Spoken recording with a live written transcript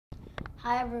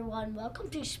Hi everyone,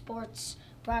 welcome to Sports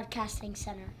Broadcasting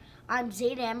Center. I'm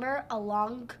Zaid Amber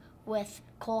along with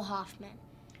Cole Hoffman.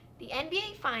 The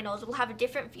NBA Finals will have a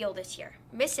different feel this year.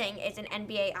 Missing is an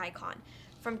NBA icon.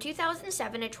 From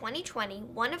 2007 to 2020,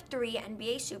 one of three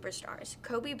NBA superstars,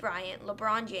 Kobe Bryant,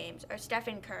 LeBron James, or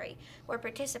Stephen Curry, were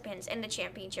participants in the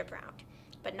championship round,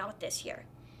 but not this year.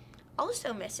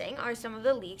 Also missing are some of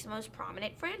the league's most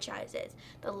prominent franchises,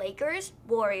 the Lakers,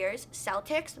 Warriors,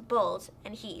 Celtics, Bulls,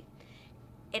 and Heat.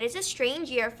 It is a strange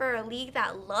year for a league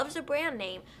that loves a brand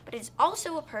name, but it's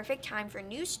also a perfect time for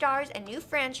new stars and new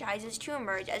franchises to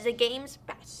emerge as the game's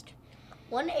best.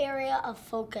 One area of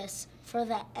focus for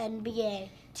the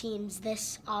NBA teams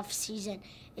this offseason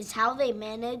is how they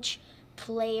manage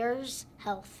players'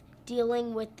 health.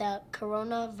 Dealing with the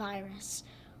coronavirus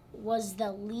was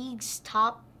the league's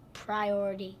top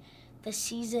priority this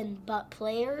season, but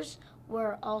players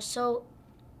were also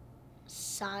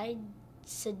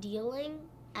dealing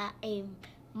at a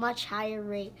much higher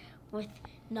rate with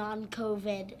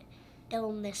non-COVID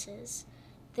illnesses.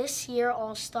 This year,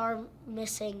 All-Star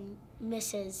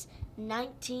misses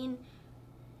 19%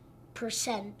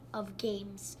 of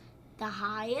games, the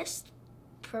highest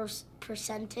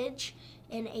percentage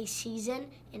in a season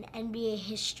in NBA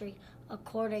history,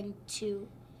 according to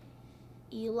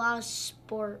Ela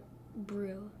Sport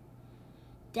Brew.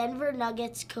 Denver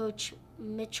Nuggets coach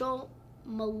Mitchell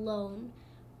Malone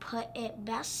put it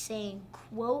best, saying,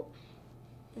 quote,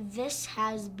 "This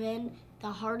has been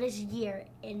the hardest year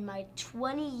in my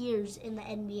 20 years in the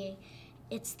NBA.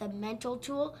 It's the mental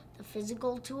tool, the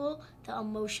physical tool, the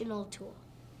emotional tool."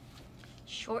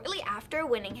 Shortly after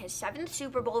winning his 7th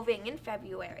Super Bowl ring in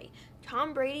February,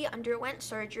 Tom Brady underwent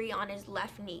surgery on his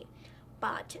left knee.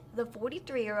 But the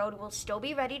 43-year-old will still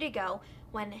be ready to go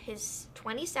when his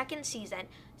 22nd season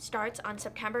starts on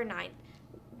September 9th,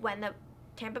 when the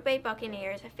Tampa Bay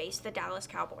Buccaneers face the Dallas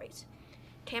Cowboys.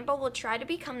 Tampa will try to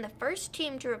become the first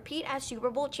team to repeat as Super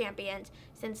Bowl champions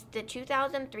since the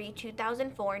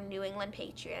 2003-2004 New England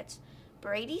Patriots.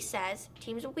 Brady says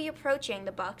teams will be approaching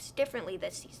the Bucs differently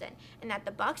this season, and that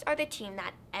the Bucs are the team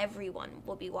that everyone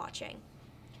will be watching.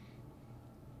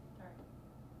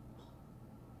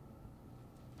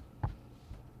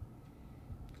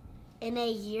 In a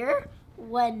year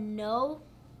when no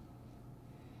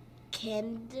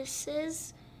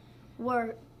candidates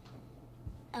were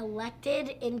elected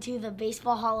into the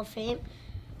Baseball Hall of Fame,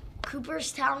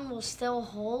 Cooperstown will still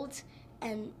hold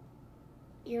an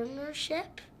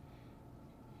internship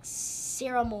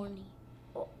ceremony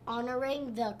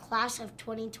honoring the class of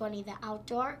 2020. The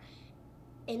outdoor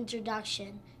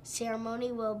introduction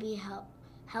ceremony will be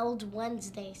held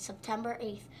Wednesday, September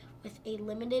 8th, with a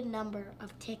limited number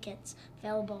of tickets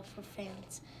available for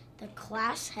fans. The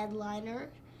class headliner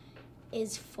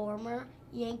is former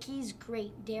Yankees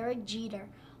great Derek Jeter.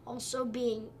 Also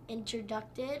being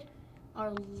introduced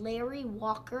are Larry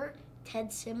Walker,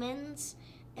 Ted Simmons,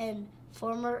 and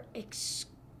former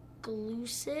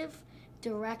exclusive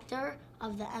director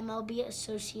of the MLB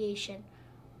Association,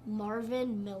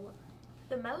 Marvin Miller.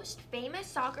 The most famous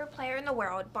soccer player in the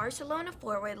world, Barcelona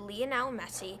forward Lionel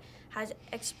Messi, has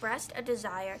expressed a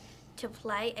desire to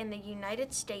play in the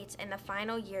United States in the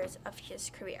final years of his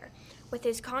career. With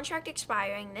his contract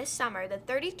expiring this summer, the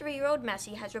 33-year-old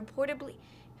Messi has reportedly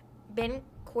been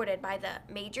courted by the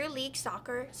Major League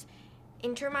Soccer's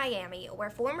Inter Miami, where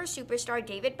former superstar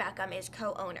David Beckham is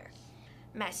co-owner.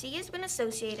 Messi has been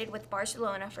associated with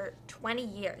Barcelona for 20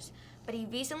 years, but he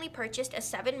recently purchased a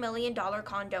 $7 million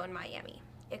condo in Miami.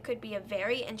 It could be a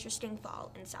very interesting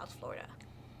fall in South Florida.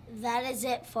 That is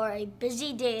it for a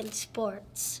busy day in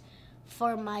sports.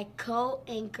 For my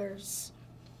co-anchors,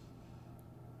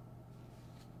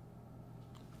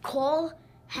 Cole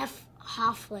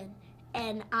Hoffman,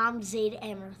 and I'm Zaid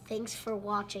Ammer. Thanks for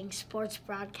watching Sports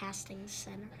Broadcasting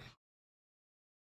Center.